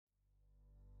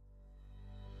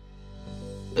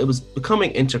It was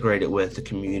becoming integrated with the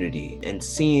community and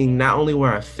seeing not only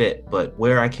where I fit, but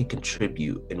where I can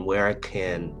contribute and where I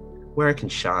can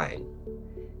shine.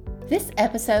 This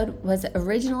episode was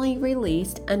originally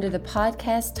released under the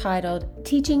podcast titled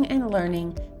Teaching and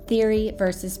Learning, Theory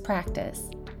versus Practice.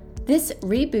 This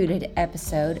rebooted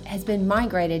episode has been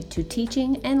migrated to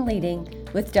Teaching and Leading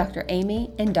with Dr.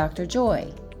 Amy and Dr.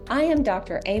 Joy. I am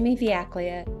Dr. Amy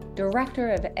Viaclia,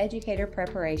 Director of Educator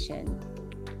Preparation.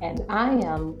 And I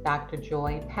am Dr.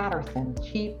 Joy Patterson,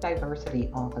 Chief Diversity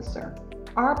Officer.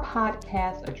 Our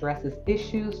podcast addresses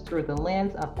issues through the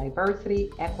lens of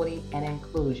diversity, equity, and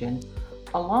inclusion,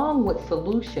 along with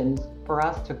solutions for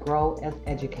us to grow as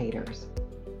educators.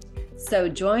 So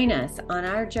join us on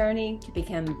our journey to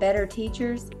become better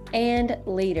teachers and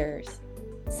leaders.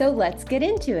 So let's get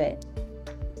into it.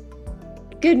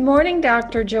 Good morning,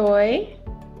 Dr. Joy.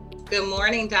 Good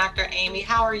morning, Dr. Amy.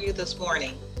 How are you this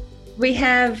morning? We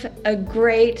have a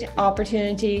great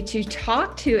opportunity to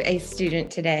talk to a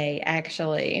student today,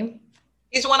 actually.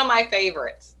 He's one of my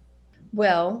favorites.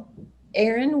 Well,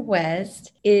 Aaron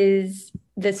West is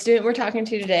the student we're talking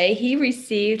to today. He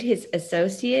received his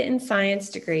Associate in Science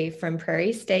degree from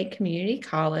Prairie State Community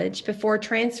College before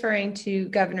transferring to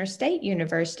Governor State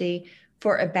University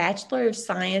for a Bachelor of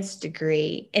Science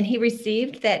degree, and he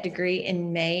received that degree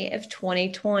in May of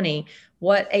 2020.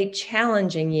 What a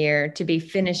challenging year to be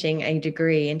finishing a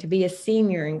degree and to be a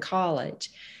senior in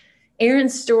college.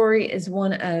 Aaron's story is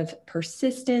one of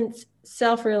persistence,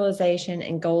 self-realization,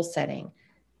 and goal setting.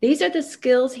 These are the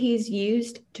skills he's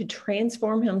used to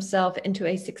transform himself into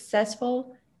a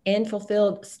successful and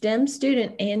fulfilled STEM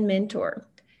student and mentor.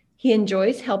 He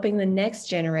enjoys helping the next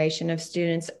generation of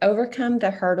students overcome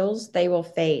the hurdles they will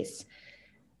face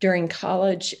during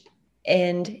college,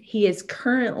 and he is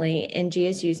currently in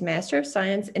GSU's Master of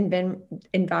Science in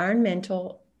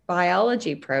Environmental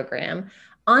Biology program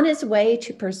on his way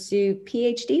to pursue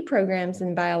PhD programs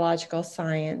in biological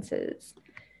sciences.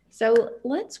 So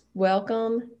let's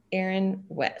welcome Aaron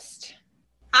West.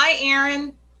 Hi,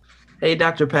 Aaron. Hey,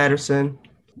 Dr. Patterson.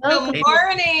 Good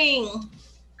morning.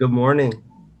 Good morning.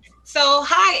 So,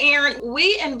 hi, Aaron.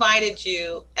 We invited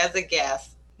you as a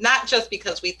guest, not just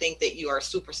because we think that you are a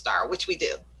superstar, which we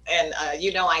do. And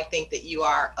I think that you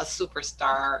are a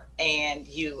superstar and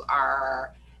you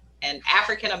are an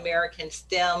African-American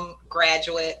STEM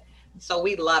graduate. So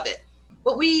we love it.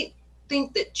 But we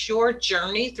think that your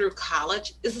journey through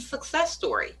college is a success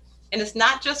story. And it's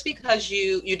not just because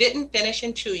you didn't finish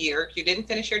in 2 years, you didn't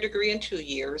finish your degree in 2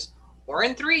 years or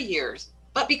in 3 years,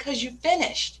 but because you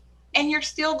finished and you're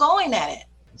still going at it.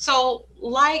 So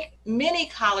like many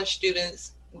college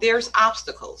students, there's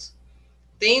obstacles.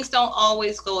 Things don't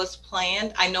always go as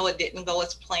planned. I know it didn't go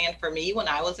as planned for me when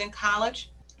I was in college.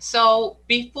 So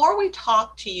before we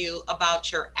talk to you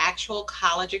about your actual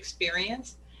college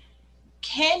experience,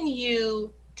 can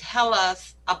you tell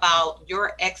us about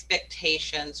your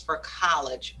expectations for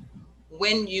college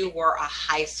when you were a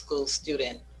high school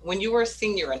student, when you were a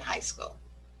senior in high school?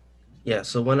 Yeah,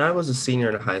 so when I was a senior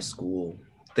in high school,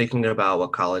 thinking about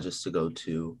what colleges to go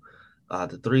to,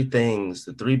 the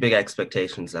three big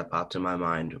expectations that popped in my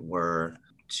mind were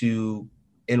to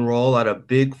enroll at a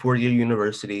big four-year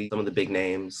university, some of the big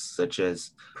names such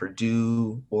as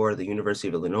Purdue or the University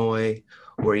of Illinois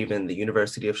or even the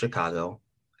University of Chicago.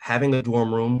 Having a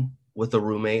dorm room with a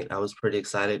roommate, I was pretty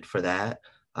excited for that,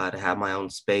 to have my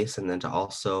own space and then to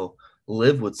also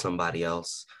live with somebody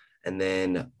else. And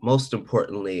then most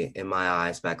importantly, in my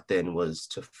eyes back then, was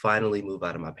to finally move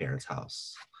out of my parents'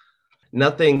 house.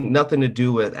 Nothing to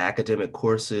do with academic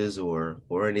courses or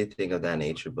anything of that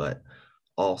nature, but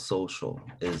all social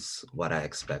is what I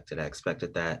expected. I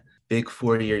expected that big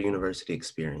four-year university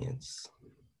experience.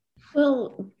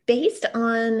 Well, based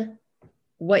on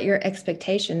what your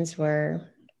expectations were,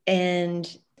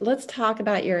 and let's talk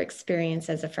about your experience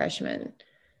as a freshman.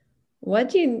 What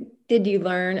did you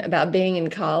learn about being in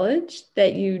college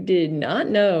that you did not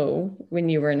know when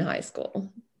you were in high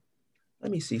school?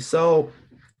 Let me see. So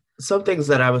some things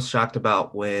that I was shocked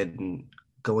about when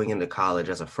going into college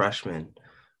as a freshman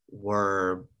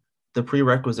were the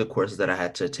prerequisite courses that I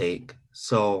had to take.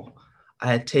 So I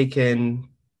had taken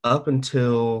up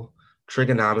until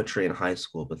trigonometry in high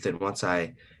school, but then once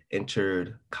I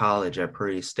entered college at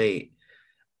Prairie State,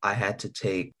 I had to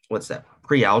take,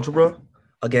 pre-algebra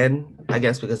again, I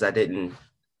guess because I didn't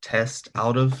test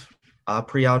out of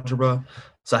pre-algebra.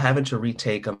 So having to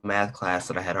retake a math class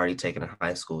that I had already taken in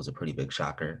high school was a pretty big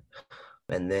shocker.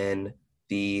 And then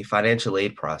the financial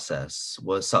aid process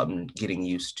was something getting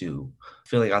used to,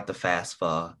 filling out the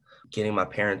FAFSA, getting my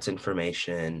parents'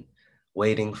 information,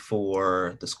 waiting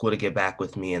for the school to get back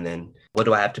with me. And then what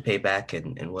do I have to pay back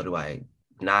and what do I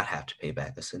not have to pay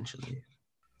back, essentially?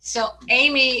 So,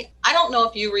 Amy, I don't know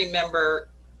if you remember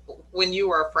when you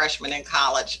were a freshman in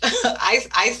college.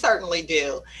 I certainly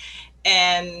do.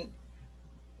 And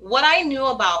what I knew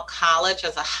about college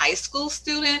as a high school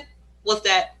student was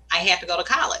that I had to go to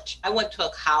college. I went to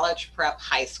a college prep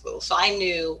high school, so I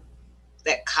knew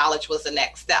that college was the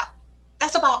next step.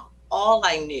 That's about all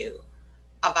I knew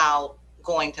about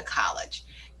going to college.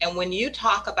 And when you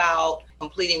talk about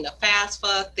completing the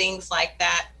FAFSA, things like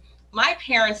that, my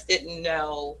parents didn't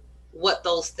know what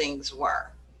those things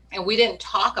were. And we didn't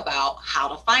talk about how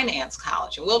to finance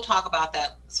college. And we'll talk about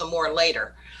that some more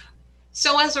later.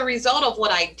 So as a result of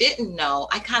what I didn't know,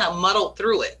 I kind of muddled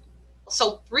through it.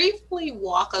 So briefly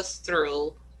walk us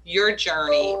through your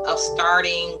journey of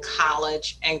starting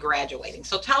college and graduating.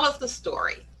 So tell us the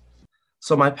story.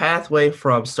 So my pathway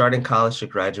from starting college to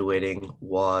graduating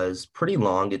was pretty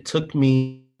long. It took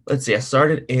me, I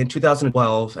started in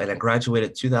 2012 and I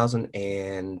graduated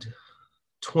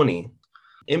 2020.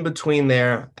 In between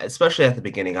there, especially at the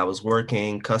beginning, I was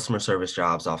working customer service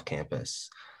jobs off campus.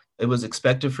 It was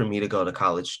expected for me to go to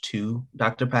college too,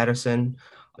 Dr. Patterson.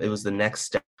 It was the next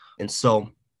step. And so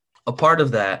a part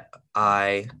of that,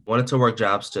 I wanted to work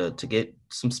jobs to get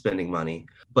some spending money.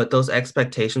 But those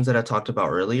expectations that I talked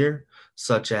about earlier,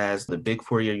 such as the big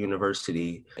four-year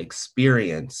university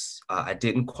experience, I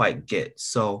didn't quite get.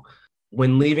 So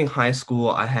when leaving high school,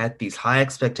 I had these high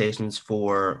expectations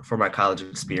for my college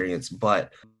experience,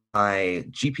 but my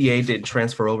GPA didn't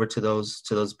transfer over to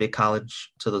those big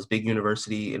college, to those big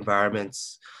university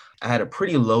environments. I had a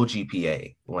pretty low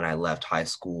GPA when I left high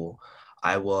school.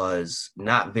 I was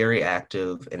not very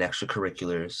active in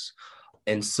extracurriculars.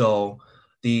 And so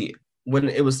when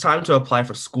it was time to apply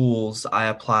for schools, I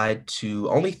applied to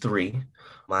only three.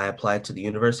 I applied to the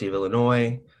University of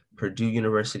Illinois, Purdue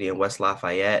University in West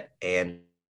Lafayette, and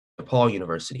DePaul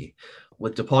University,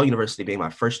 with DePaul University being my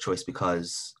first choice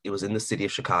because it was in the city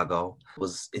of Chicago.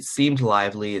 It seemed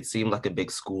lively, it seemed like a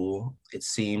big school, it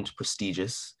seemed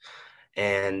prestigious.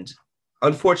 And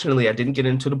unfortunately, I didn't get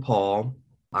into DePaul.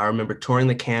 I remember touring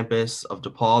the campus of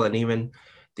DePaul and even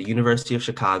the University of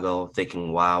Chicago,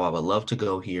 thinking, wow, I would love to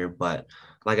go here. But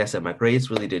like I said, my grades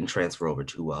really didn't transfer over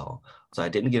too well. So I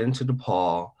didn't get into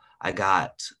DePaul. I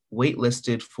got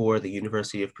waitlisted for the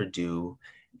University of Purdue,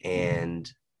 and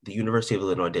the University of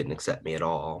Illinois didn't accept me at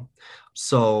all.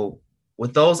 So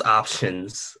with those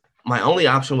options, my only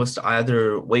option was to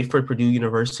either wait for Purdue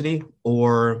University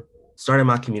or start at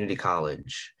my community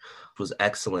college, which was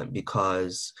excellent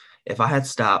because if I had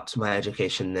stopped my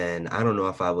education then, I don't know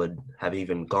if I would have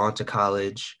even gone to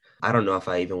college. I don't know if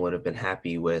I even would have been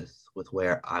happy with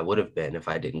where I would have been if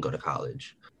I didn't go to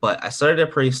college. But I started at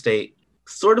Prairie State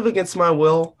sort of against my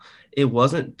will. It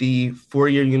wasn't the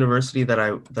four-year university that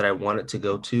I wanted to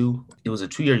go to. It was a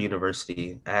two-year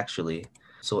university, actually.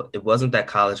 So it wasn't that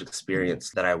college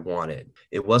experience that I wanted.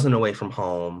 It wasn't away from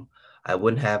home. I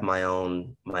wouldn't have my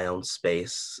own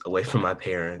space away from my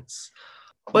parents.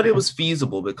 But it was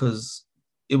feasible because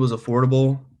it was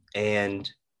affordable and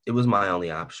it was my only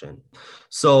option.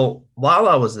 So while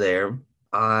I was there,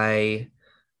 I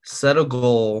set a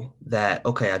goal that,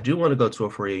 okay, I do want to go to a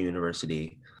four-year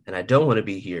university and I don't want to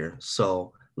be here.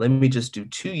 So let me just do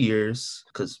 2 years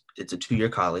because it's a two-year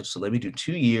college. So let me do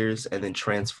 2 years and then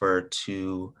transfer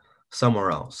to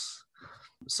somewhere else.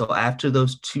 So after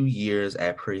those 2 years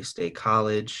at Prairie State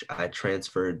College, I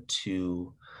transferred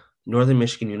to Northern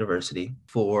Michigan University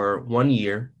for 1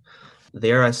 year.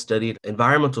 There I studied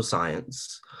environmental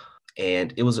science,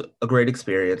 and it was a great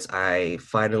experience. I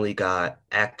finally got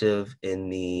active in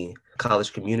the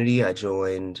college community. I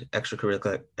joined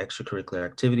extracurricular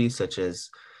activities such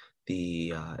as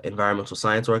the environmental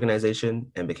science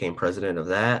organization and became president of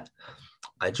that.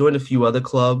 I joined a few other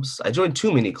clubs. I joined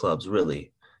too many clubs,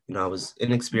 really. I was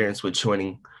inexperienced with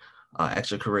joining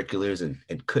extracurriculars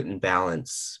and couldn't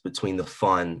balance between the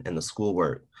fun and the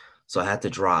schoolwork. So I had to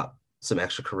drop some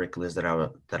extracurriculars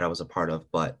that I was a part of,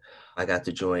 but I got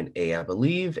to join I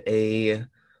believe a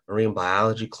marine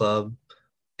biology club.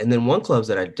 And then one club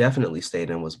that I definitely stayed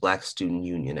in was Black Student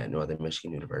Union at Northern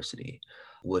Michigan University,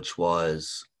 which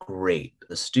was great.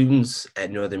 The students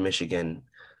at Northern Michigan,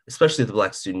 especially the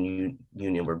Black Student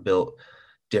Union, were built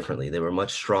differently. They were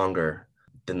much stronger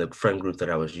than the friend group that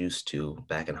I was used to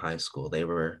back in high school.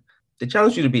 They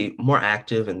challenged you to be more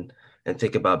active and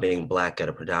think about being Black at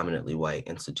a predominantly white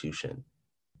institution.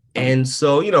 And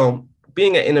so,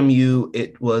 being at NMU,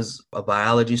 it was a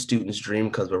biology student's dream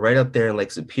because we're right up there in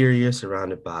Lake Superior,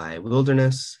 surrounded by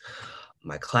wilderness.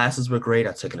 My classes were great.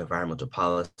 I took an environmental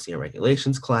policy and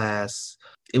regulations class.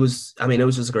 it was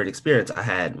just a great experience. I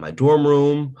had my dorm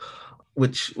room,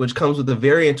 which comes with a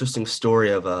very interesting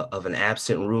story of an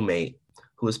absent roommate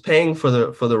who was paying for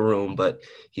the room, but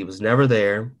he was never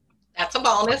there. That's a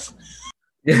bonus.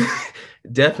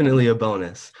 Definitely a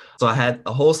bonus. So I had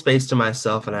a whole space to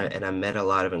myself, and I met a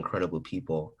lot of incredible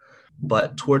people.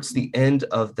 But towards the end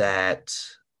of that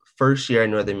first year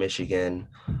in Northern Michigan,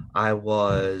 I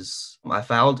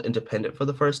filed independent for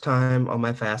the first time on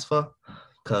my FAFSA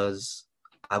because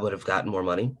I would have gotten more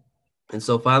money. And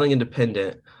so filing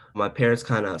independent, my parents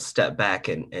kind of stepped back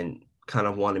and kind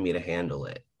of wanted me to handle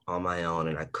it on my own,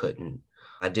 and I couldn't.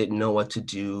 I didn't know what to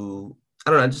do. I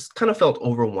don't know, I just kind of felt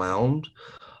overwhelmed.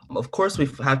 Of course, we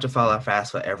have to file our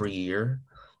FAFSA every year,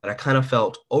 but I kind of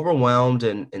felt overwhelmed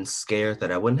and scared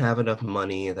that I wouldn't have enough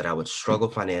money, that I would struggle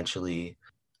financially.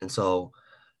 And so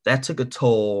that took a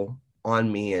toll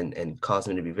on me and caused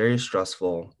me to be very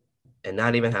stressful and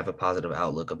not even have a positive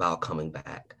outlook about coming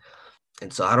back.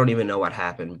 And so I don't even know what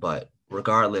happened, but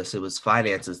regardless, it was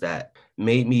finances that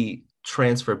made me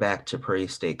transfer back to Prairie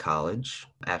State College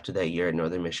after that year in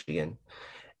Northern Michigan.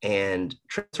 And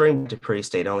transferring to Prairie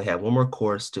State, I only had one more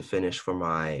course to finish for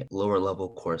my lower level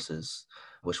courses,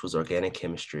 which was organic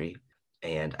chemistry.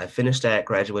 And I finished that,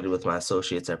 graduated with my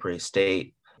associates at Prairie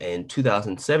State in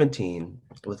 2017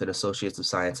 with an associates of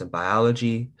science in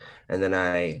biology. And then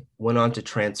I went on to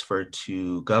transfer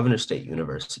to Governor State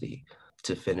University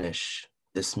to finish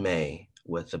this May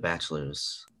with a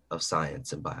bachelor's of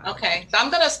science in biology. Okay, so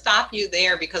I'm going to stop you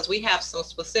there because we have some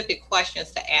specific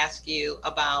questions to ask you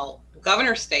about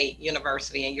Governor State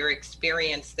University and your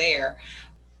experience there.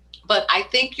 But I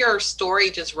think your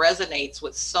story just resonates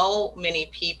with so many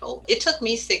people. It took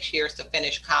me 6 years to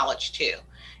finish college too.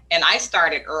 And I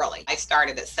started early. I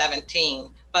started at 17,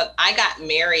 but I got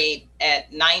married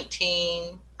at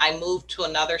 19. I moved to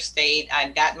another state. I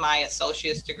got my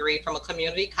associate's degree from a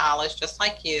community college, just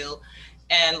like you.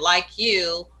 And like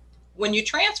you, when you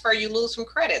transfer, you lose some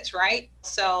credits, right?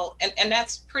 So, and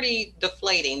that's pretty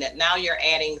deflating that now you're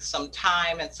adding some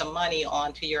time and some money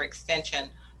onto your extension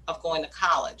of going to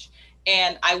college.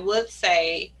 And I would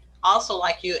say also,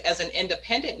 like you, as an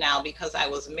independent now, because I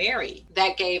was married,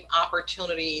 that gave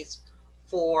opportunities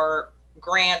for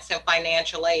grants and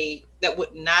financial aid that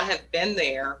would not have been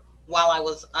there while I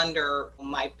was under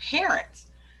my parents.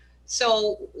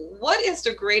 So what is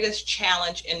the greatest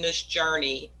challenge in this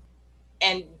journey?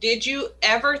 And did you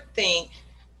ever think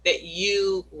that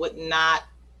you would not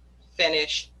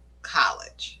finish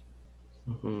college?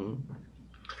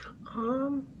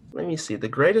 Mm-hmm. Let me see. The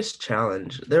greatest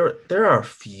challenge, there are a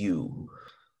few.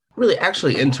 Really,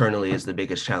 actually, internally is the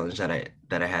biggest challenge that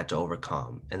I had to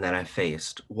overcome and that I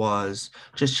faced was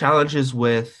just challenges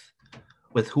with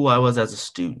who I was as a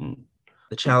student.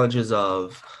 The challenges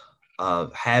of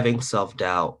having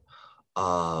self-doubt,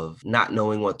 of not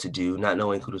knowing what to do, not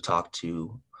knowing who to talk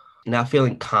to, not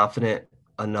feeling confident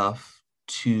enough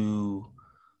to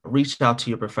reach out to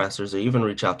your professors or even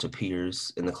reach out to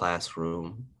peers in the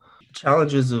classroom.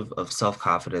 Challenges of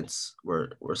self-confidence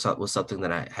was something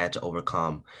that I had to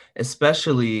overcome,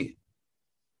 especially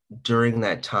during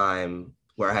that time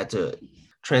where I had to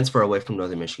transfer away from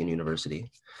Northern Michigan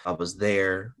University. I was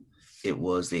there. It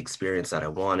was the experience that I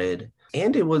wanted.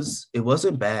 And it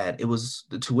wasn't bad.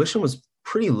 The tuition was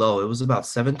pretty low. It was about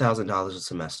 $7,000 a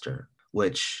semester,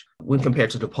 which when compared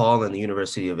to DePaul and the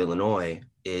University of Illinois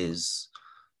is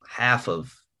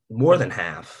more than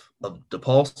half of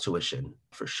DePaul's tuition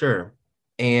for sure.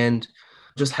 And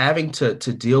just having to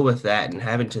deal with that and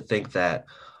having to think that,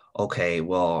 okay,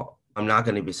 well, I'm not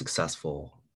going to be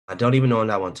successful. I don't even know what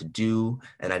I want to do.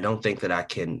 And I don't think that I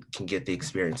can get the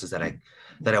experiences that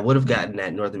I would have gotten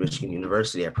at Northern Michigan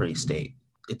University at Prairie State.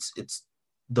 It's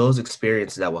those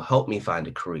experiences that will help me find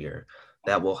a career,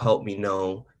 that will help me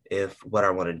know if what I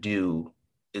want to do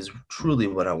is truly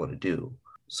what I want to do.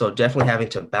 So definitely having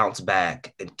to bounce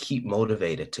back and keep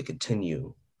motivated to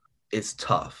continue is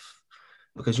tough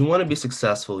because you want to be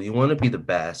successful, you want to be the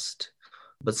best,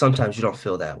 but sometimes you don't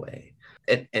feel that way.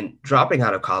 And dropping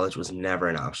out of college was never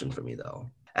an option for me though.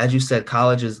 As you said,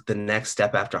 college is the next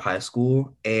step after high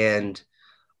school. And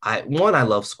I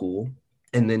love school.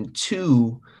 And then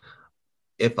two,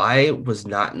 if I was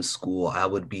not in school, I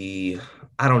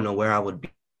don't know where I would be,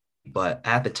 but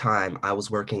at the time I was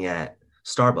working at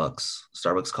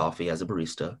Starbucks coffee as a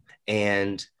barista.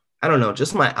 And I don't know,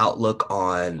 just my outlook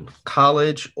on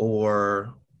college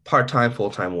or part-time,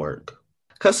 full-time work.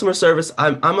 Customer service,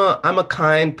 I'm a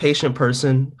kind, patient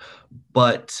person,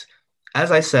 but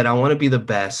as I said, I want to be the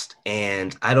best,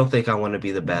 and I don't think I want to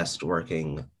be the best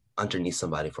working underneath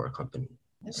somebody for a company.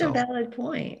 That's a valid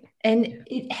point. And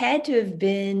it had to have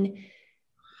been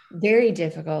Very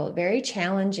difficult, very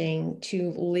challenging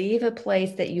to leave a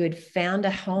place that you had found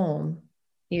a home.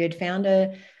 You had found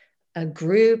a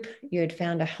group, you had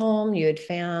found a home, you had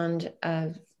found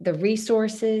the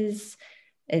resources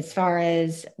as far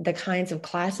as the kinds of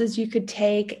classes you could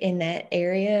take in that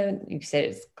area. You said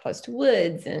it's close to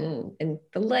woods and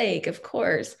the lake, of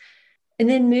course. And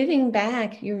then moving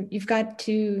back, you've got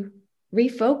to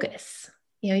refocus.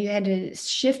 You had to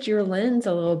shift your lens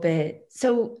a little bit.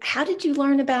 So how did you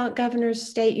learn about Governor's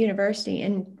State University,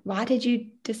 and why did you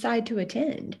decide to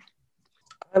attend?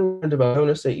 I learned about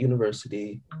Governor State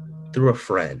University through a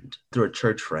friend, through a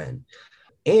church friend.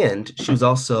 And she was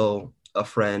also a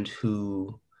friend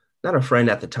who, not a friend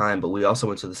at the time, but we also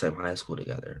went to the same high school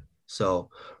together. So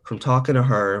from talking to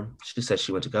her, she said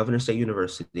she went to Governor State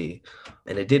University,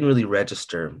 and it didn't really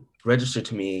register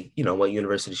to me, what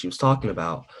university she was talking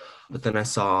about. But then I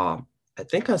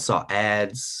think I saw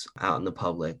ads out in the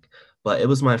public, but it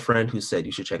was my friend who said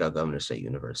you should check out Governor State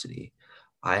University.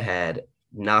 I had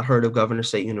not heard of Governor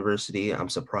State University. I'm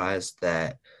surprised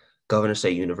that Governor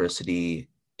State University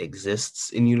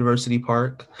exists in University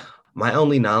Park. My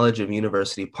only knowledge of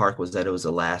University Park was that it was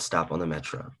the last stop on the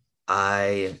metro.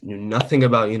 I knew nothing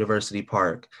about University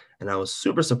Park, and I was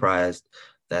super surprised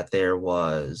that there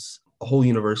was a whole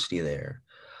university there.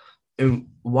 And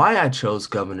why I chose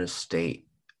Governor State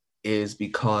is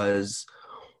because,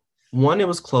 one, it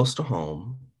was close to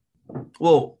home.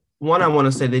 Well, one, I want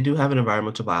to say they do have an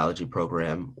environmental biology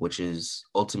program, which is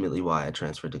ultimately why I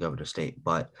transferred to Governor State.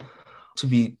 But to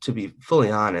be fully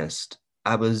honest,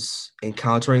 I was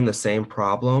encountering the same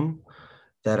problem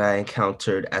that I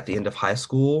encountered at the end of high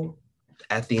school,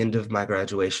 at the end of my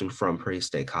graduation from Prairie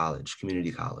State College,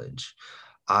 community college.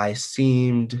 I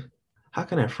seemed, how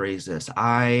can I phrase this?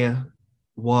 I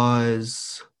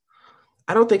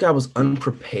don't think I was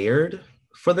unprepared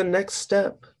for the next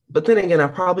step. But then again, I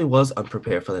probably was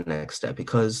unprepared for the next step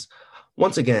because,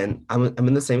 once again, I'm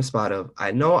in the same spot of,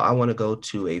 I know I want to go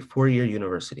to a 4-year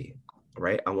university,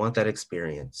 right? I want that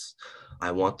experience.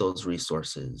 I want those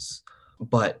resources.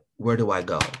 But where do I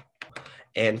go?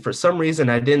 And for some reason,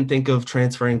 I didn't think of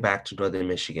transferring back to Northern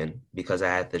Michigan because I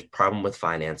had this problem with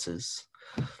finances,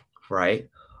 right?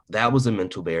 That was a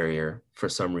mental barrier for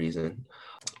some reason.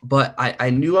 But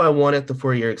I knew I wanted the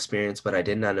 4-year experience, but I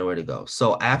did not know where to go.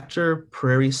 So after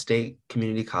Prairie State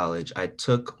Community College, I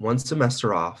took one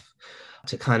semester off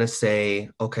to kind of say,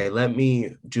 okay, let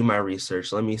me do my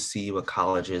research. Let me see what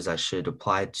colleges I should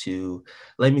apply to.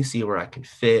 Let me see where I can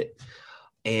fit.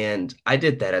 And I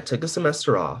did that. I took a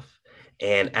semester off.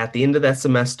 And at the end of that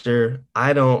semester,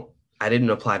 I didn't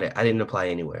apply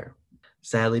anywhere.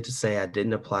 Sadly to say, I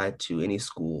didn't apply to any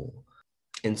school.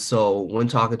 And so when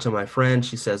talking to my friend,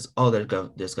 she says, oh,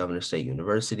 there's Governor State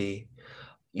University.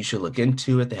 You should look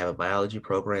into it. They have a biology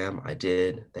program. I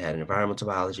did. They had an environmental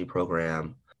biology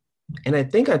program. And I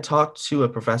think I talked to a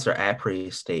professor at Prairie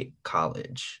State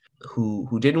College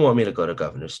who didn't want me to go to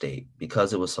Governor State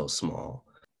because it was so small.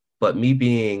 But me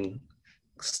being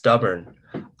stubborn,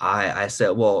 I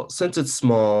said, well, since it's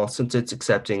small, since it's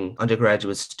accepting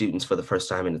undergraduate students for the first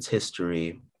time in its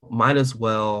history, might as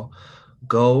well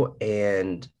go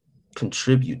and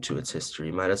contribute to its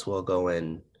history. Might as well go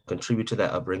and contribute to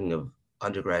that upbringing of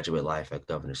undergraduate life at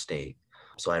Governor State.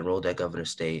 So I enrolled at Governor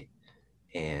State,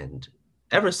 and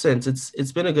ever since,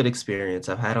 it's been a good experience.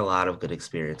 I've had a lot of good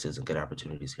experiences and good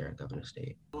opportunities here at Governor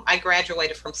State. I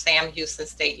graduated from Sam Houston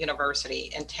State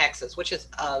University in Texas, which is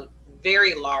a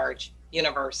very large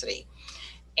university.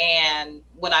 And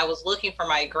when I was looking for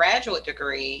my graduate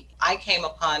degree, I came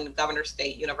upon Governor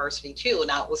State University too,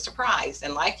 and I was surprised.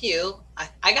 And like you,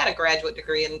 I got a graduate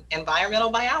degree in environmental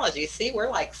biology. See, we're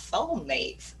like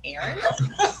soulmates, Aaron.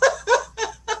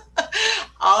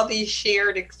 All these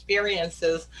shared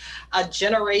experiences, a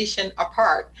generation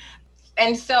apart.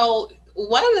 And so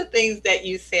one of the things that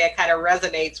you said kind of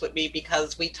resonates with me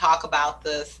because we talk about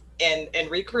this in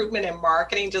recruitment and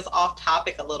marketing, just off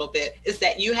topic a little bit, is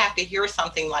that you have to hear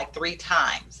something like 3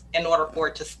 times in order for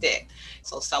it to stick.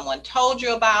 So someone told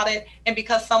you about it, and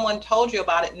because someone told you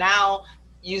about it, now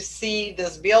you see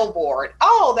this billboard,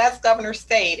 oh, that's Governor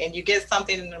State, and you get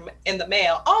something in the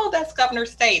mail, oh, that's Governor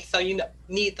State. So you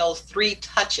need those 3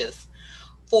 touches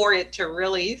for it to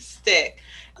really stick.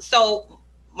 So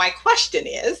my question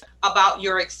is about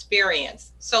your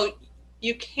experience. So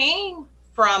you came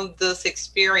from this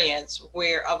experience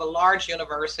of a large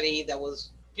university that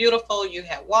was beautiful. You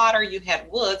had water, you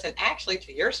had woods, and actually,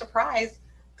 to your surprise,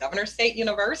 Governor State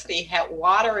University had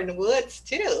water and woods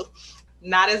too.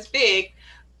 Not as big,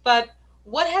 but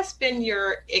what has been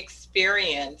your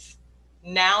experience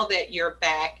now that you're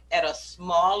back at a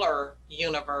smaller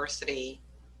university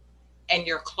and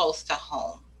you're close to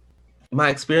home? My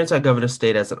experience at Governor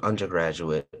State as an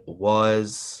undergraduate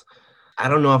was, I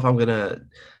don't know if I'm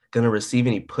gonna receive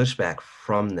any pushback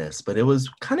from this, but it was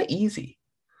kind of easy.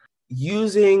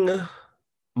 Using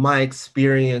my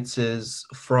experiences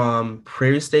from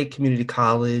Prairie State Community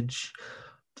College,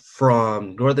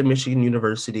 from Northern Michigan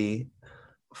University,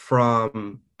 I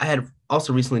had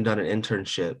also recently done an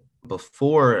internship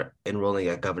before enrolling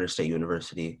at Governor State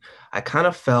University. I kind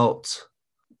of felt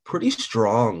pretty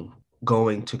strong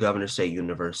going to Governor State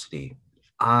University.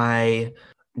 I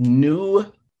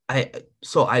knew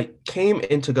I came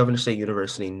into Governor State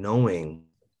University knowing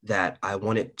that I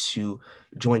wanted to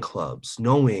join clubs,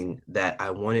 knowing that I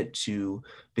wanted to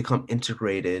become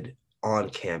integrated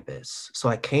on campus. So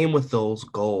I came with those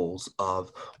goals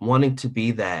of wanting to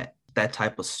be that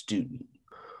type of student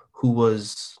who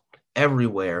was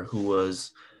everywhere, who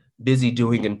was busy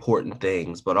doing important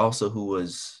things, but also who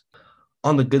was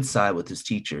on the good side with his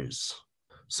teachers.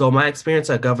 So my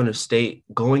experience at Governor State,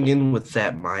 going in with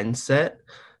that mindset,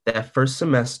 that first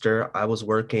semester, I was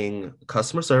working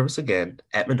customer service again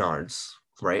at Menards,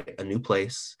 right? A new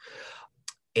place.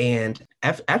 And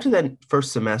after that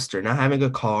first semester, not having a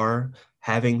car,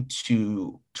 having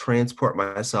to transport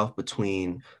myself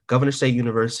between Governor State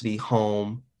University,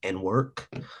 home, and work,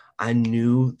 I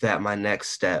knew that my next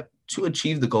step to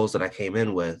achieve the goals that I came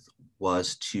in with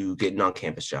was to get an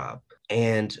on-campus job.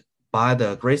 And by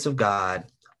the grace of God,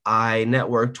 I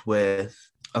networked with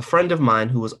a friend of mine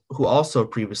who also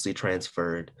previously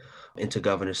transferred into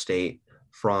Governor State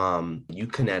from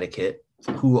Connecticut,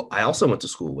 who I also went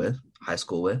to high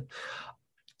school with.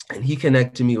 And he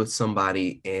connected me with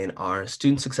somebody in our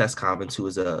Student Success Commons who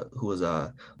was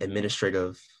a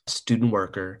administrative student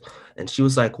worker. And she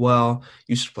was like, well,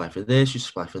 you should apply for this. You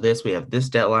should apply for this. We have this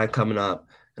deadline coming up.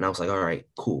 And I was like, all right,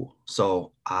 cool.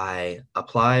 So I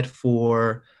applied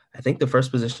for, I think the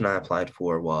first position I applied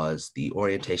for was the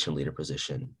orientation leader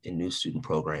position in new student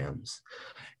programs,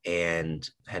 and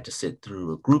had to sit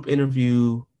through a group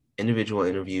interview, individual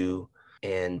interview,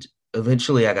 and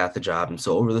eventually I got the job. And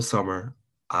so over the summer,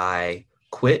 I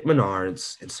quit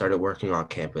Menards and started working on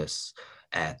campus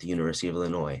at the University of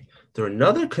Illinois. Through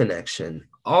another connection,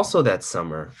 also that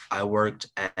summer, I worked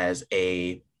as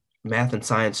a math and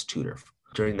science tutor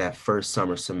during that first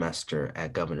summer semester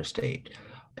at Governor State.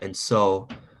 And so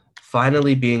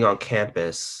finally being on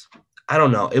campus, I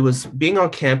don't know, it was being on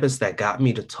campus that got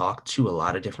me to talk to a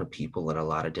lot of different people in a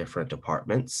lot of different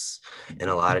departments, in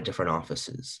a lot of different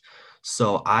offices.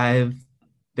 So I've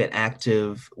been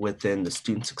active within the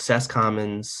Student Success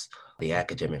Commons, the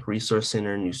Academic Resource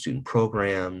Center, new student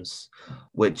programs,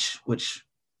 which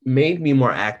made me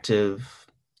more active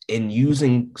in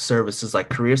using services like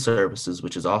career services,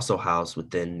 which is also housed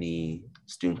within the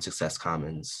Student Success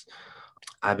Commons.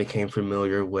 I became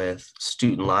familiar with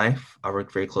Student Life. I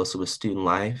worked very closely with Student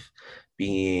Life,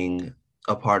 being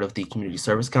a part of the Community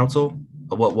Service Council,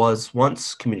 what was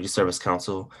once Community Service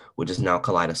Council, which is now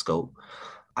Kaleidoscope.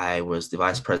 I was the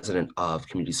vice president of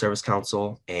Community Service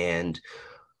Council and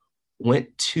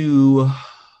went to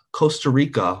Costa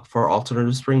Rica for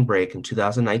alternative spring break in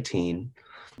 2019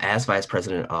 as vice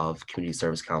president of Community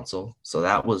Service Council. So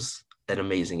that was an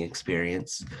amazing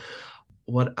experience.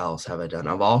 What else have I done?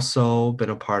 I've also been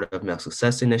a part of Male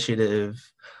Success Initiative.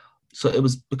 So it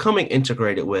was becoming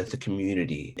integrated with the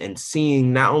community and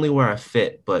seeing not only where I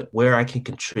fit, but where I can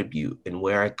contribute and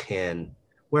where I can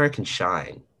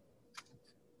shine.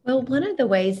 Well, one of the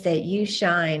ways that you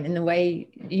shine and the way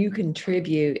you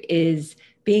contribute is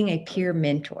being a peer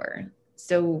mentor.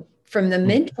 So from the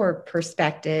mentor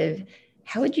perspective,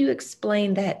 how would you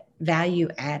explain that value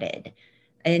added?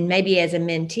 And maybe as a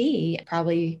mentee,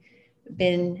 probably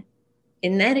been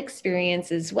in that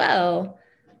experience as well.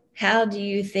 How do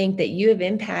you think that you have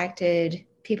impacted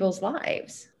people's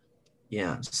lives?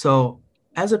 Yeah. So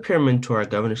as a peer mentor at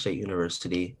Governor State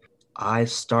University, I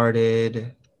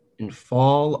started in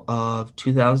fall of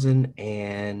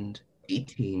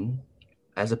 2018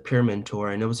 as a peer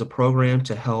mentor, and it was a program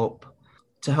to help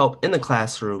in the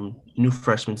classroom, new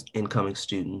freshmen, incoming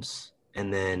students,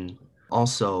 and then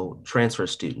also transfer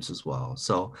students as well.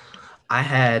 So I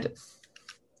had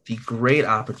the great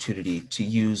opportunity to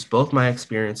use both my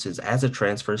experiences as a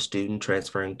transfer student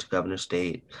transferring to Governor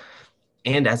State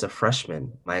and as a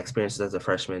freshman, my experiences as a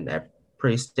freshman at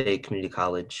Prairie State Community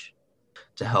College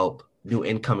to help new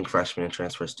incoming freshmen and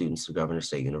transfer students to Governor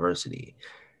State University.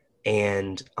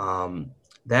 And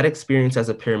that experience as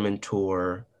a peer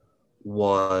mentor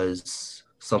was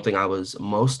something I was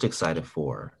most excited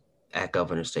for at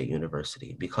Governor State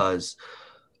University because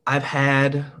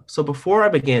so before I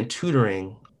began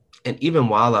tutoring, and even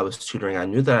while I was tutoring, I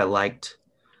knew that I liked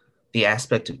the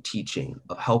aspect of teaching,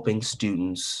 of helping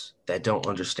students that don't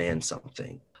understand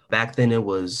something. Back then, it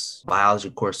was biology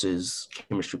courses,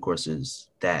 chemistry courses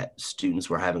that students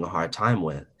were having a hard time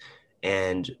with.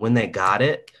 And when they got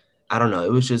it, I don't know,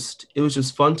 it was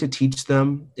just fun to teach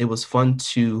them. It was fun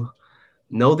to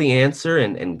know the answer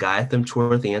and guide them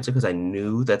toward the answer because I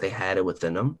knew that they had it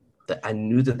within them, that I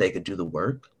knew that they could do the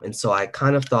work. And so I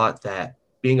kind of thought that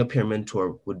being a peer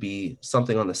mentor would be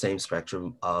something on the same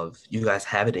spectrum of you guys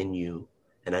have it in you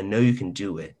and I know you can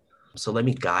do it. So let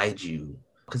me guide you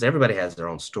because everybody has their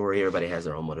own story, everybody has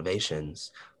their own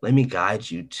motivations. Let me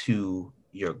guide you to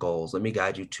your goals. Let me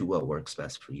guide you to what works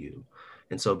best for you.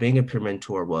 And so being a peer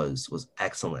mentor was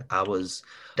excellent. I was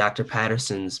Dr.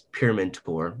 Patterson's peer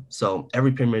mentor. So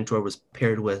every peer mentor was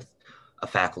paired with a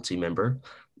faculty member.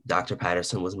 Dr.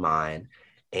 Patterson was mine.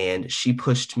 And she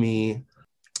pushed me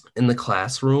in the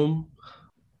classroom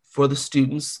for the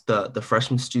students. The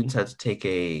freshman students had to take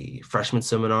a freshman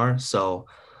seminar. So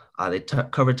they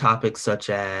covered topics such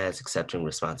as accepting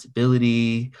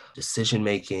responsibility, decision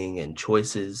making, and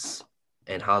choices,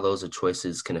 and how those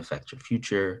choices can affect your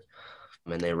future.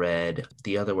 And they read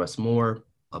The Other Was More,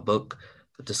 a book,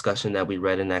 a discussion that we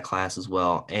read in that class as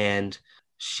well. And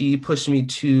she pushed me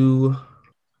to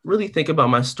really think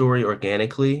about my story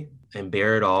organically and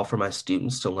bear it all for my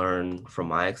students to learn from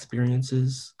my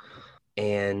experiences.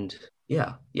 And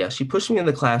she pushed me in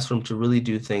the classroom to really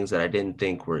do things that I didn't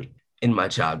think were in my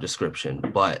job description,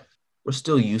 but were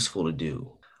still useful to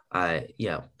do. That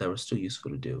were still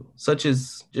useful to do, such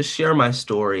as just share my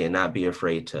story and not be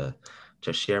afraid to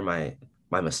share my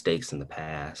mistakes in the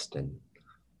past and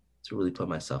to really put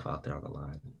myself out there on the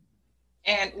line.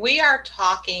 And we are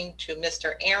talking to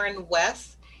Mr. Aaron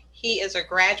West. He is a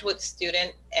graduate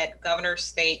student at Governor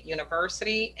State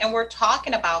University, and we're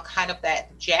talking about kind of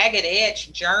that jagged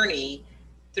edge journey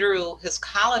through his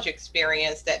college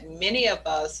experience that many of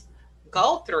us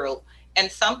go through. And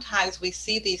sometimes we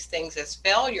see these things as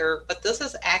failure, but this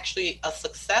is actually a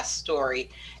success story.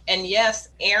 And yes,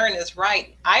 Aaron is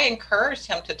right. I encouraged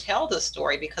him to tell this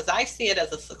story because I see it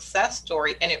as a success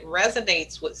story and it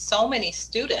resonates with so many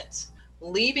students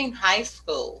leaving high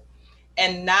school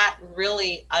and not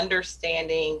really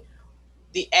understanding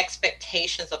the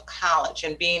expectations of college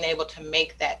and being able to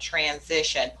make that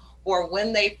transition, or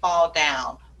when they fall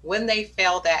down, when they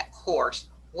fail that course,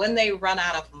 when they run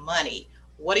out of money.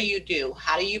 What do you do?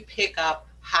 How do you pick up?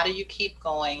 How do you keep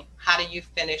going? How do you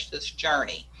finish this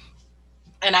journey?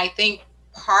 And I think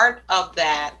part of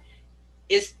that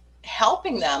is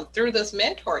helping them through this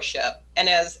mentorship. And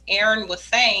as Aaron was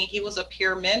saying, he was a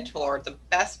peer mentor, the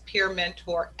best peer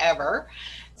mentor ever.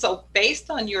 So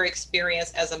based on your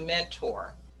experience as a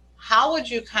mentor, how would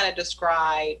you kind of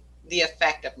describe the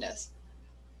effectiveness?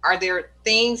 Are there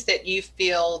things that you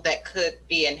feel that could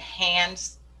be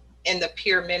enhanced in the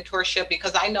peer mentorship?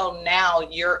 Because I know now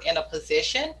you're in a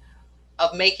position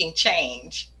of making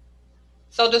change.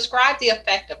 So describe the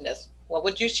effectiveness. What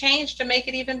would you change to make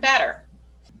it even better?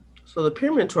 So the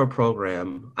peer mentor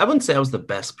program, I wouldn't say I was the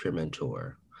best peer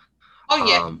mentor. Oh,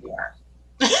 yeah, you are.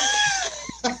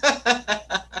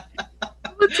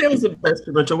 I would say I was the best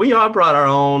peer mentor. We all brought our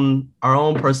own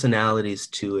personalities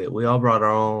to it. We all brought our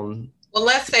own. Well,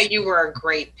 let's say you were a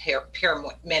great peer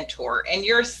mentor, and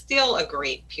you're still a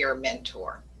great peer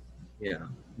mentor. Yeah.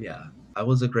 I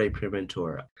was a great peer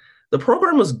mentor. The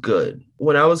program was good.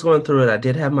 When I was going through it, I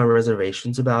did have my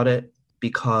reservations about it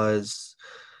because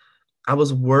I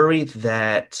was worried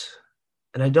that,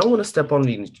 and I don't want to step on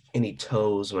any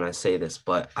toes when I say this,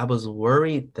 but I was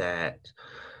worried that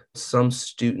some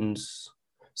students,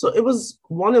 so it was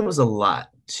a lot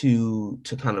to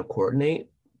kind of coordinate.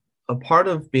 A part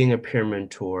of being a peer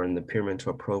mentor in the peer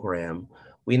mentor program,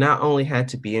 we not only had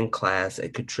to be in class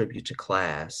and contribute to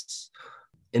class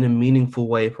in a meaningful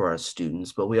way for our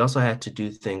students, but we also had to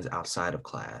do things outside of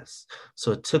class.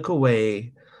 So it took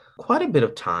away quite a bit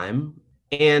of time.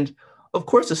 And of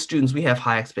course, as students, we have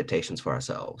high expectations for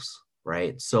ourselves,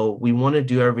 right? So we want to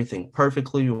do everything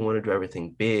perfectly. We want to do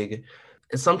everything big.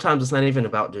 And sometimes it's not even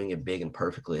about doing it big and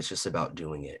perfectly. It's just about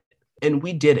doing it. And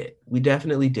we did it. We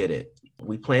definitely did it.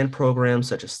 We planned programs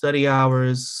such as study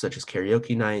hours, such as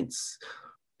karaoke nights,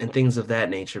 and things of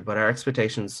that nature. But our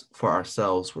expectations for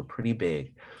ourselves were pretty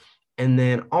big. And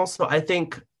then also, I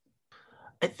think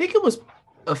it was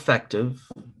effective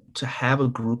to have a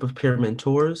group of peer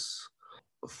mentors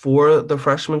for the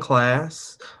freshman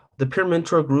class. The peer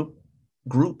mentor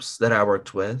groups that I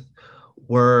worked with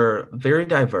were very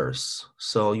diverse.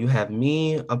 So you have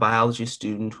me, a biology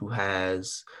student who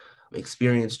has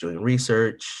experience doing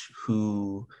research,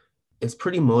 who is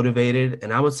pretty motivated,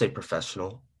 and I would say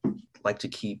professional, like to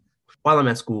keep while I'm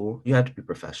at school, you have to be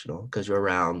professional because you're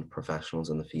around professionals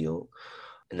in the field,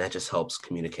 and that just helps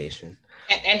communication.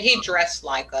 And he dressed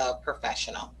like a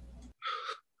professional.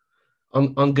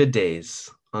 On good days,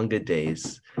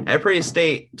 at Prairie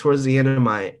State, towards the end of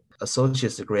my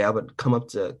associate's degree, I would come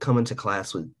into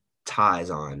class with ties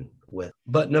on, with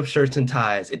button-up shirts and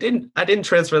ties. I didn't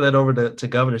transfer that over to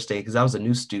Governor State because I was a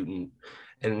new student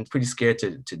and pretty scared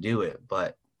to do it.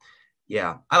 But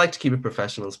yeah, I like to keep it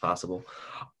professional as possible.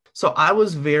 So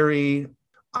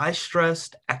I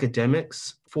stressed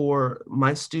academics for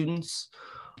my students,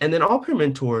 and then all peer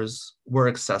mentors were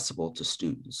accessible to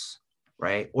students,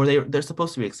 right? Or they're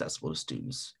supposed to be accessible to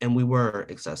students, and we were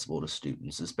accessible to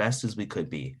students as best as we could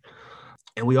be.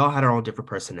 And we all had our own different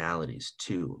personalities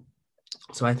too.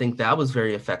 So I think that was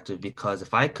very effective because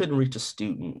if I couldn't reach a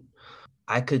student,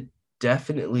 I could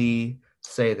definitely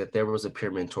say that there was a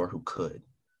peer mentor who could.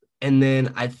 And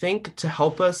then I think to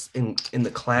help us in the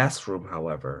classroom,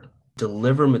 however,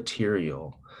 deliver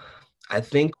material, I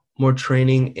think more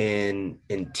training in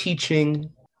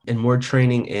teaching and more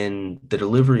training in the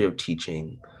delivery of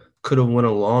teaching could have went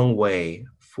a long way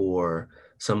for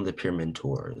some of the peer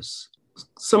mentors.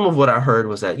 Some of what I heard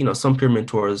was that, some peer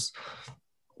mentors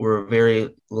were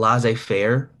very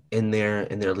laissez-faire in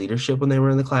their leadership when they were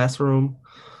in the classroom.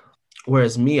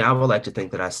 Whereas me, I would like to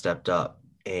think that I stepped up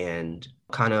and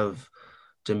kind of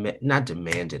not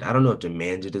demanded. I don't know if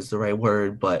demanded is the right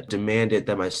word, but demanded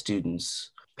that my students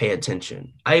pay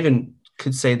attention. I even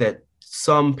could say that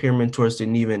some peer mentors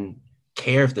didn't even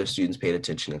care if their students paid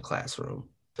attention in classroom.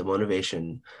 The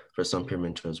motivation for some peer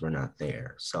mentors were not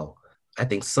there. So I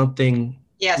think something.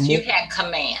 Yes, you had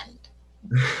command.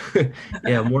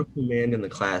 Yeah, more command in the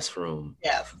classroom.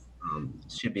 Yes.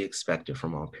 Should be expected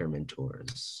from all peer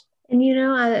mentors. And,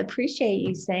 I appreciate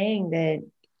you saying that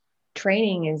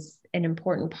training is an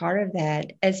important part of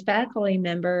that. As faculty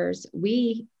members,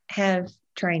 we have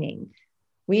training.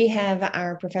 We have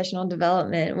our professional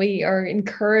development. We are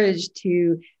encouraged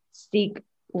to seek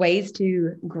ways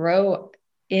to grow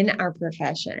in our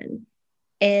profession.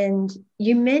 And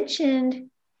you mentioned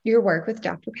your work with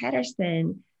Dr.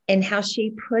 Patterson and how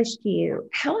she pushed you.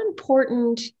 How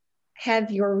important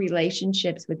have your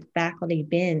relationships with faculty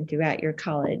been throughout your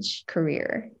college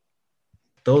career?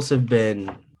 Those have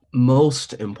been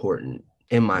most important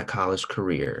in my college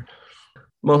career.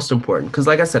 Most important, because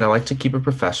like I said, I like to keep it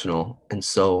professional. And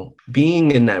so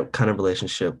being in that kind of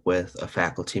relationship with a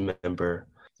faculty member,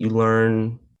 you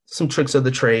learn some tricks of the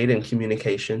trade in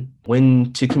communication,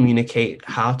 when to communicate,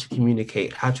 how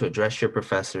to address your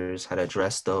professors, how to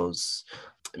address those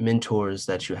mentors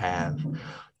that you have.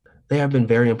 They have been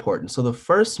very important. So the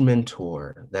first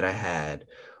mentor that I had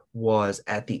was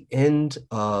at the end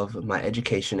of my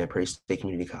education at Prairie State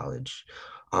Community College.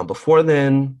 Before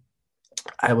then,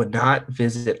 I would not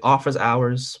visit office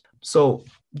hours. So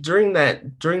during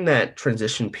that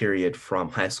transition period from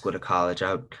high school to college,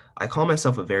 I call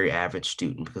myself a very average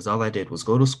student because all I did was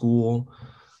go to school,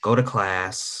 go to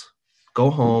class, go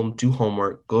home, do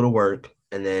homework, go to work,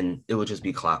 and then it would just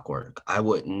be clockwork. I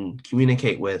wouldn't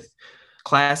communicate with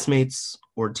classmates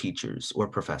or teachers or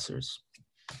professors.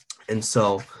 And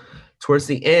so towards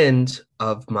the end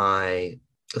of my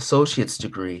associate's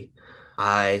degree,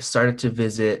 I started to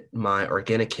visit my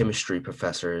organic chemistry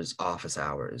professor's office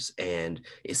hours. And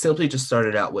it simply just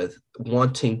started out with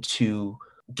wanting to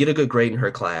get a good grade in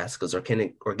her class because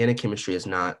organic chemistry is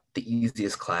not the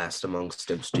easiest class among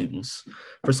STEM students.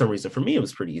 For some reason, for me, it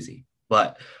was pretty easy.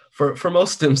 But for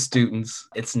most STEM students,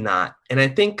 it's not. And I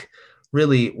think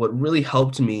really what really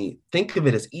helped me think of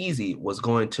it as easy was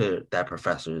going to that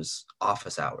professor's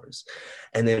office hours.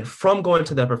 And then from going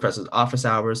to that professor's office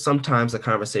hours, sometimes the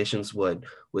conversations would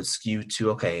skew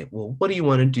to, okay, well, what do you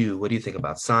want to do? What do you think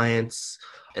about science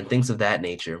and things of that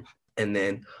nature? And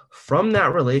then from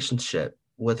that relationship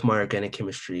with my organic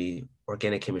chemistry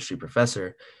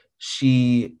professor,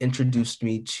 she introduced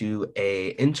me to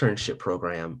an internship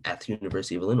program at the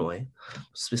University of Illinois,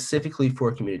 specifically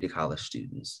for community college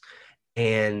students.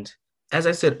 And as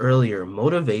I said earlier,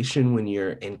 motivation when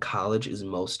you're in college is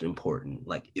most important.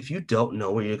 Like, if you don't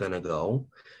know where you're going to go,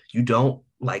 you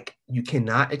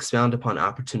cannot expound upon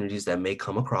opportunities that may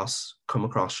come across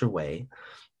your way.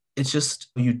 It's just,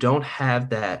 you don't have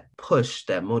that push,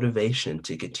 that motivation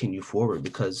to continue forward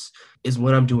because is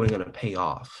what I'm doing going to pay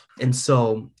off? And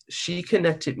so she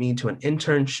connected me to an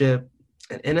internship,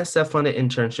 an NSF funded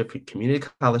internship for community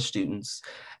college students.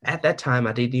 At that time,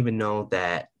 I didn't even know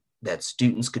that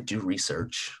students could do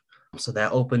research. So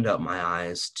that opened up my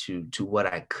eyes to what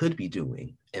I could be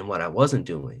doing and what I wasn't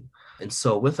doing. And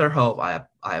so with her help, I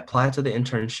applied to the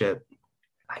internship.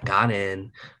 I got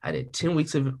in, I did 10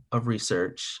 weeks of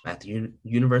research at the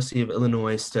University of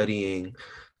Illinois studying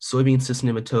soybean cyst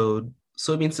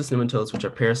nematodes, which are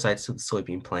parasites to the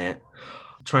soybean plant,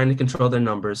 trying to control their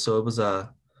numbers. So it was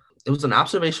an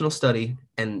observational study,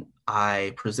 and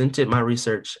I presented my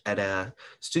research at a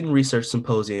student research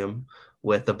symposium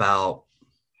with about,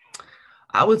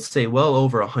 I would say, well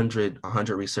over 100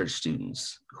 research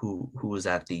students who was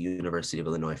at the University of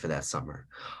Illinois for that summer.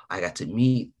 I got to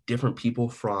meet different people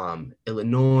from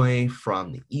Illinois,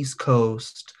 from the East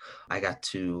Coast. I got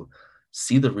to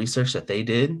see the research that they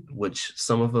did, which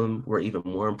some of them were even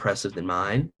more impressive than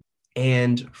mine.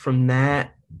 And from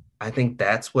that, I think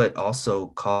that's what also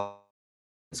caused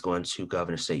going to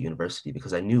Governor State University,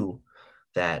 because I knew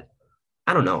that,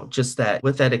 I don't know, just that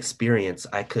with that experience,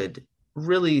 I could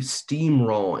really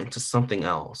steamroll into something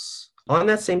else on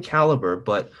that same caliber,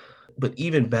 but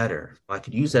even better. I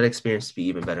could use that experience to be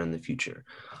even better in the future.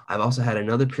 I've also had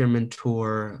another peer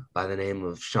mentor by the name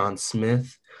of Sean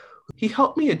Smith. He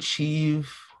helped me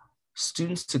achieve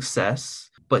student success,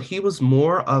 but he was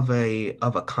more of a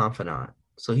confidant.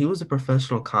 So he was a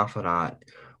professional confidant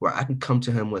where I could come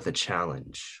to him with a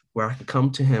challenge, where I could come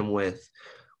to him with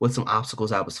some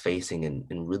obstacles I was facing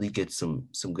and really get some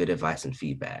good advice and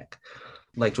feedback.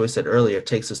 Like Joy said earlier, it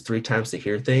takes us 3 times to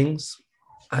hear things.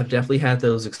 I've definitely had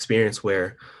those experiences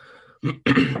where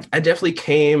I definitely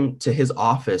came to his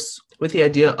office with the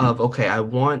idea of, okay, I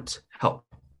want help,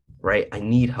 right? I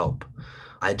need help.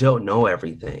 I don't know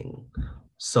everything.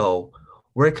 So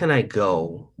where can I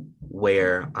go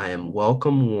where I am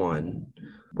welcome? One,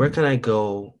 where can I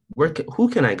go? Who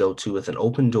can I go to with an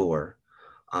open door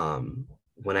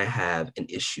when I have an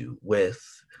issue with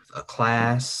a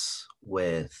class,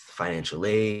 with financial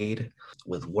aid,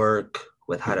 with work,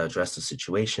 with how to address the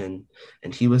situation?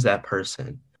 And he was that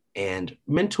person. And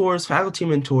mentors, faculty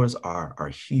mentors are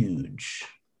huge,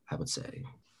 I would say.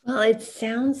 Well, it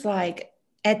sounds like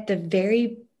at the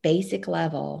very basic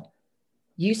level,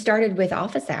 you started with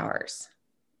office hours.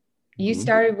 You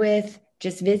started with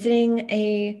just visiting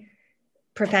a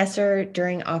professor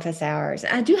during office hours.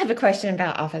 I do have a question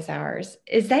about office hours.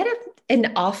 Is that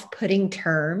an off-putting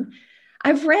term?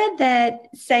 I've read that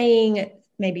saying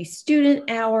maybe student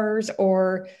hours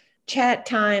or chat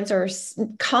times or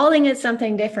calling it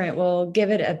something different will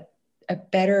give it a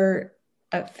better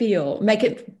feel, make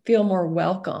it feel more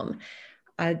welcome.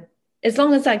 As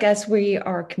long as I guess we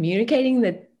are communicating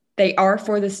that they are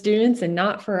for the students and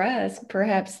not for us,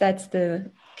 perhaps that's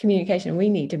the communication we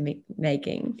need to be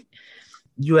making.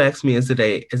 You asked me, is it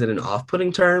an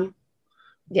off-putting term?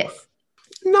 Yes.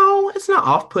 No, it's not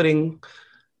off-putting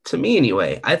to me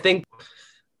anyway. I think,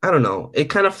 I don't know, it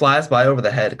kind of flies by over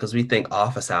the head because we think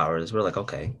office hours. We're like,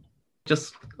 okay,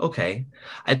 just okay.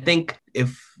 I think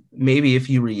if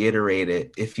you reiterate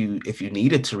it, if you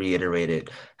needed to reiterate it,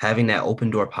 having that open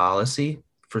door policy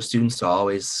for students to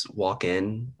always walk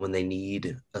in when they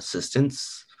need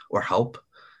assistance or help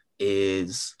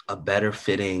is a better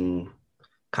fitting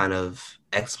kind of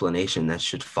explanation that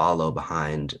should follow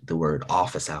behind the word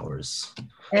office hours.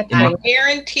 I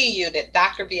guarantee you that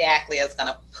Dr. Biackley is going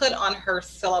to put on her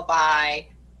syllabi.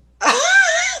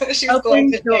 She's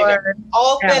going to say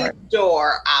open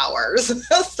door hours.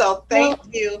 So thank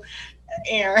you,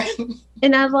 Erin.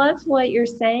 And I love what you're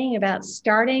saying about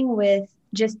starting with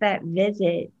just that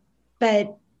visit.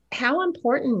 But how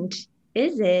important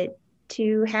is it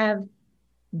to have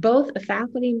both a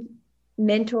faculty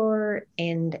mentor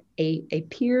and a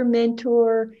peer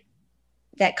mentor,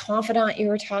 that confidant you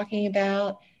were talking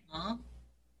about?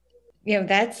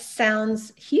 That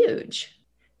sounds huge.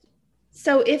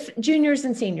 So if juniors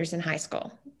and seniors in high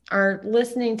school are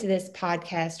listening to this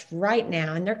podcast right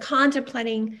now and they're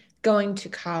contemplating going to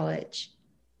college,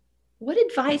 what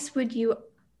advice would you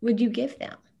give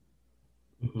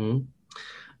them?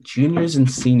 Juniors and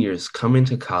seniors coming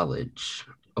to college,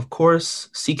 of course,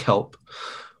 seek help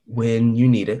when you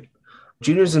need it.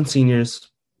 Juniors and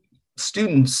seniors,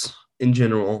 students in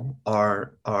general,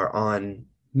 are on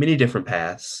many different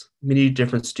paths. Many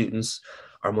different students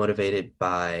are motivated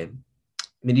by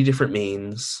many different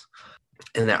means,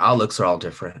 and their outlooks are all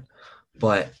different.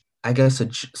 But I guess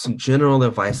some general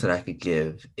advice that I could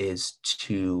give is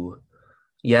to,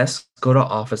 yes, go to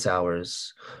office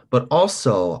hours, but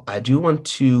also I do want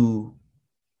to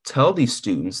tell these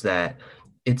students that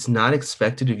it's not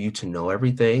expected of you to know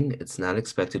everything. It's not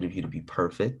expected of you to be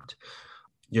perfect.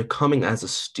 You're coming as a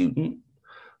student.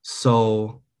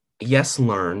 So yes,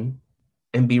 learn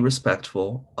and be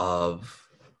respectful of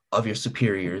your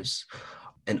superiors,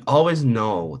 and always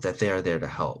know that they are there to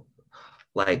help.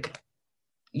 Like,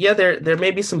 yeah, there may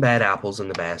be some bad apples in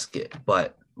the basket,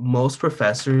 but most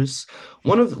professors,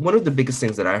 one of the biggest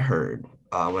things that I heard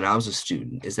when I was a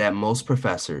student is that most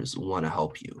professors want to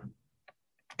help you.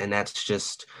 And that's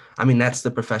just, I mean, that's the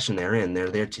profession they're in. They're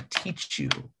there to teach you.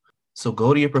 So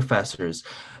go to your professors,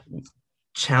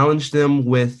 challenge them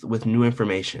with new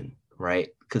information, right?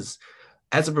 Because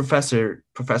as a professor,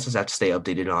 professors have to stay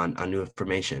updated on new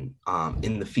information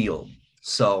in the field.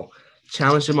 So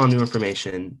challenge them on new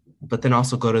information, but then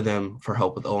also go to them for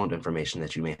help with old information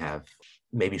that you may have,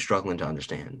 maybe struggling to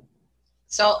understand.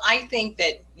 So I think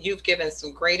that you've given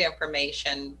some great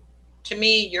information. To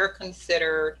me, you're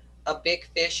considered a big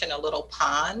fish in a little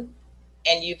pond,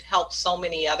 and you've helped so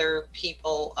many other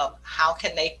people of how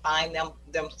can they find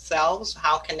themselves,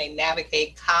 how can they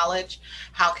navigate college,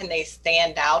 how can they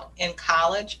stand out in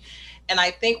college. And I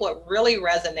think what really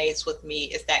resonates with me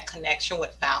is that connection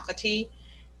with faculty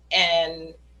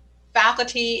and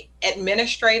faculty,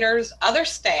 administrators, other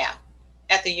staff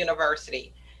at the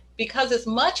university. Because as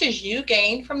much as you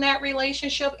gain from that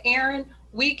relationship, Aaron,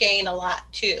 we gain a lot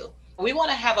too. We want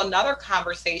to have another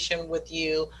conversation with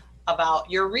you about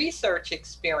your research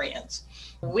experience.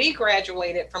 We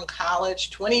graduated from college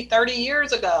 20, 30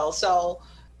 years ago. So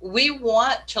we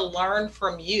want to learn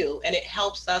from you, and it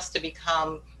helps us to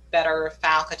become better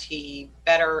faculty,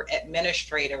 better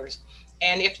administrators.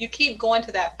 And if you keep going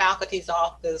to that faculty's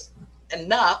office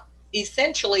enough,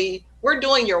 essentially, we're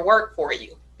doing your work for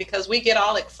you because we get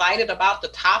all excited about the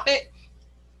topic.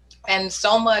 And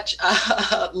so much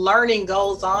learning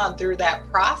goes on through that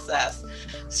process.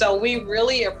 So we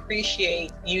really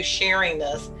appreciate you sharing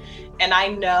this. And I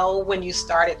know when you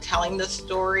started telling the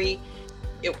story,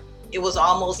 it was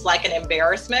almost like an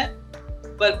embarrassment.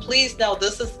 But please know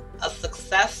this is a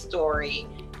success story.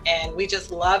 And we just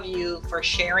love you for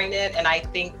sharing it. And I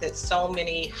think that so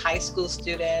many high school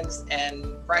students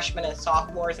and freshmen and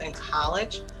sophomores in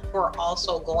college who are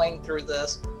also going through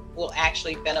this will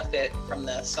actually benefit from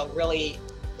this. So really,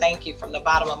 thank you from the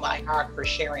bottom of my heart for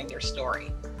sharing your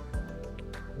story.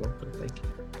 Welcome. Thank you.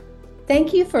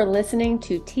 Thank you for listening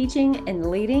to Teaching and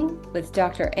Leading with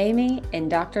Dr. Amy and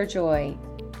Dr. Joy.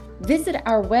 Visit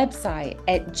our website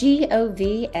at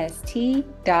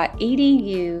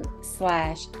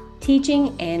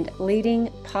govst.edu/teaching and leading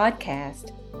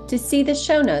podcast to see the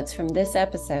show notes from this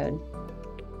episode.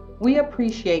 We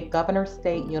appreciate Governor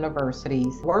State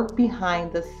University's work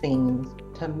behind the scenes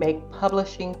to make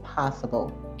publishing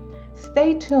possible.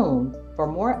 Stay tuned for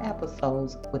more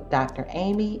episodes with Dr.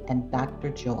 Amy and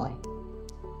Dr. Joy.